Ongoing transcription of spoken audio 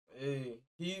Hey,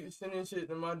 keep sending shit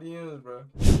to my DMs, bro.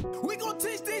 We gon'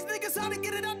 teach these niggas how to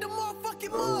get it out the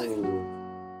motherfucking mud.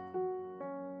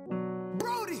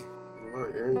 Brody.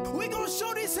 We gon'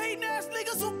 show these hating ass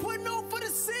niggas who putting on for the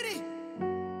city.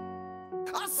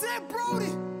 I said,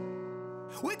 Brody.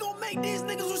 We gon' make these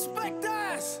niggas respect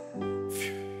us.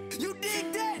 You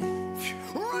dig that?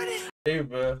 Run it. Hey,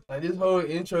 bro. Like, this whole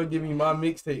intro give me my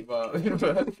mixtape vibe,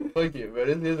 bro. Fuck it, bro.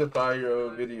 This is a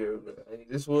 5-year-old video, bro.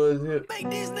 This was it. Make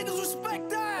these niggas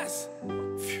respect us.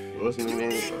 What's his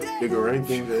name? Bigger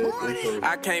rankings.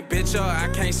 I can't bitch up,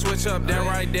 I can't switch up, that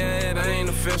right there, that ain't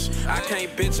official. I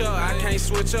can't bitch up, I can't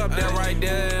switch up, that right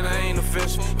there, that ain't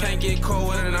official. Can't get cold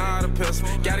with an auto pistol.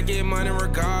 Gotta get money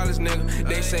regardless, nigga.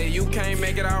 They say you can't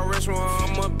make it out rich, well,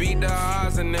 I'ma beat the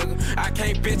odds, nigga. I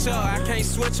can't bitch up, I can't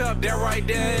switch up, that right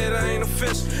there, that ain't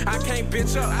official. I can't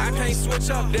bitch up, I can't switch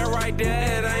up, that right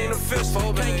there, that ain't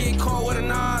official. Can't get cold with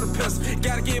an auto pistol.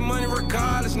 Gotta get money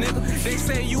regardless, nigga. They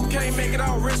say you can't make it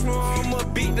out rich, well, I'ma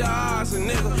beat the odds,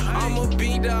 nigga. I'ma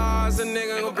beat the odds,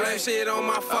 nigga. Ain't gon' blame shit on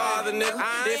my father, nigga.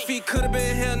 If he could've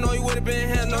been here, no, he would've been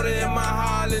here. Know that in my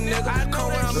Harley, nigga.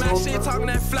 Come around that shit, talking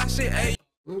that fly shit, ayy.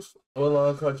 What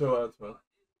long cut your ass, man?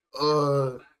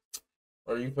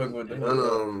 Or you fucking with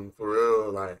the for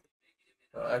real, like.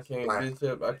 I can't bitch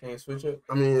up, I can't switch up.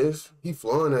 I mean, he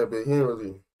flowing that bit. He ain't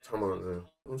really talking about that. You know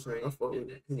what I'm saying? I fuck with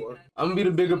it. I'm gonna be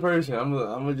the bigger person. I'm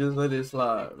gonna just let it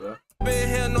slide, bro. Been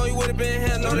here, no, you would've been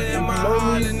here, know that in my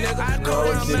Harley, nigga. I come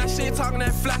around that shit, talking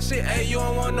that fly shit, ayy, you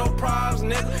don't want no problems,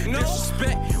 nigga. No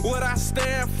disrespect what I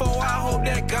stand for, I hope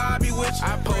that God be with you.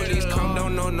 I police come,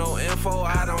 don't know no info,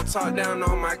 I don't talk down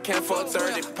on my camp for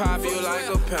 30, pop you like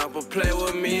a pamper. Play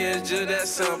with me, it's just that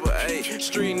simple, ayy.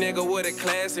 Street nigga with a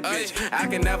classy bitch, I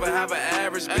can never have an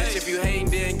average bitch. If you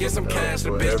hating, then get some cash, the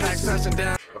bitch pack touching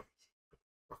down.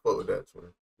 I fuck with that,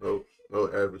 twin. No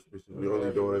average bitches. We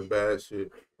only doing bad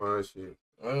shit, fine shit.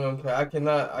 I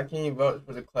can't vouch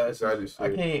for the classy.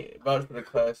 I can't vouch for the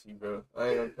classy, bro.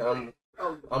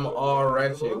 I'm all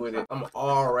ratchet with it. I'm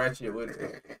all ratchet with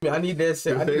it. I need that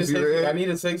sex. I need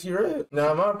a sexy red.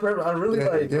 Nah, my preference. I really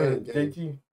like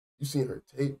JT. You seen her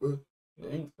tape, bro?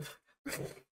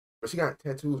 But she got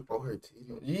tattoos on her teeth.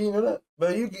 You didn't know that?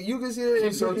 But you can see her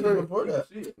in something before that.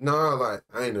 Nah, like,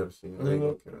 I ain't never seen her.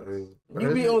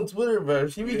 You be on Twitter, bro.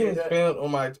 She be getting spammed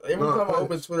on my... Every time I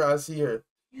open Twitter, I see her.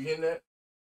 You getting that?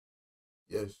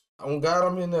 Yes. On God,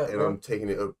 I'm in that, and bro. I'm taking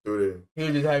it up through there. He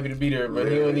was just happy to be there, but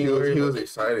yeah, he wasn't even worried. He was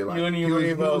excited. Like, he wasn't even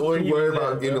worried about what he was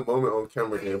about getting a moment on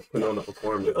camera and putting on the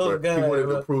performance. Oh, but God, he wanted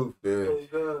the proof then.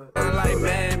 I'm like,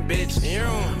 man, bitch,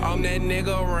 I'm that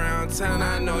nigga around town.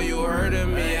 I know you heard of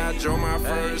me. I drove my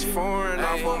first foreign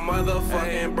off a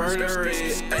motherfucking burglary.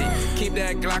 Keep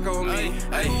that Glock on me,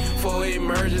 for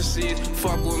emergencies.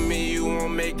 Fuck with me, you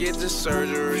won't make it to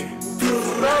surgery.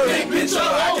 I can't bitch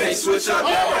up, I can't switch up,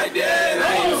 that right there,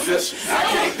 that ain't official. I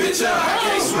can't bitch up, I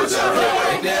can't switch up,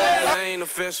 that right there, that ain't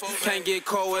official. Can't get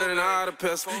cold with an auto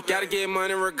pistol. Gotta get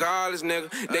money regardless, nigga.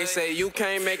 They say you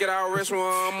can't make it out rich,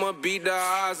 well, I'ma beat the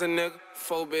odds, nigga.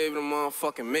 4 baby, the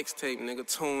motherfucking mixtape, nigga.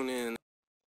 Tune in.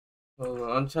 Hold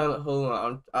on, I'm trying to hold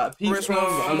on. I'm rich,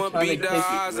 I'ma beat the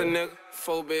odds, nigga.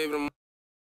 4 baby,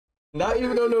 not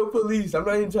even on no police. I'm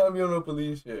not even trying to be on no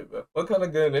police shit, bro. What kind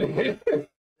of gun is it?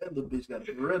 That little bitch got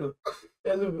a Beretta.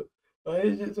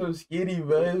 It's just so skinny,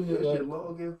 bro. That shit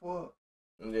long and far.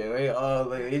 Yeah, they all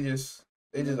like they just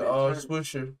all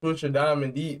swisher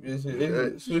diamond deep and shit. They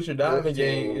just swisher diamond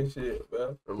gang and shit,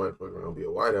 bro. I might fuck around be a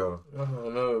whiteout. I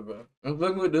don't know, bro. I'm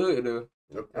fucking with the hood though.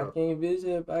 I can't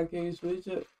bitch up, I can't switch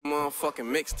up. Motherfucking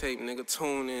mixtape, nigga.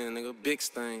 Tune in, nigga. Big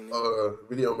stain.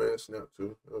 Video man snap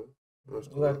too.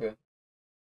 Like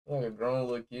a grown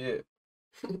little kid.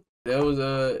 That was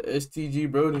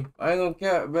STG Brody. I ain't gonna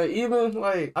cap, but even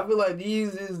like I feel like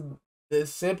these is the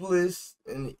simplest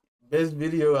and best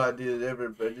video ideas ever,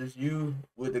 but just you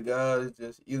with the guys,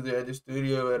 just either at the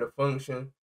studio, at a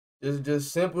function,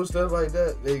 just simple stuff like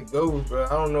that. They go, bro. I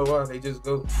don't know why they just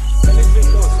go. And this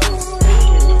video is so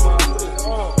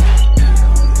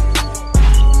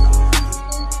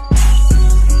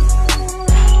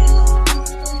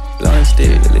Long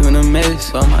stick, leaving a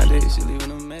mess on my day, she leaving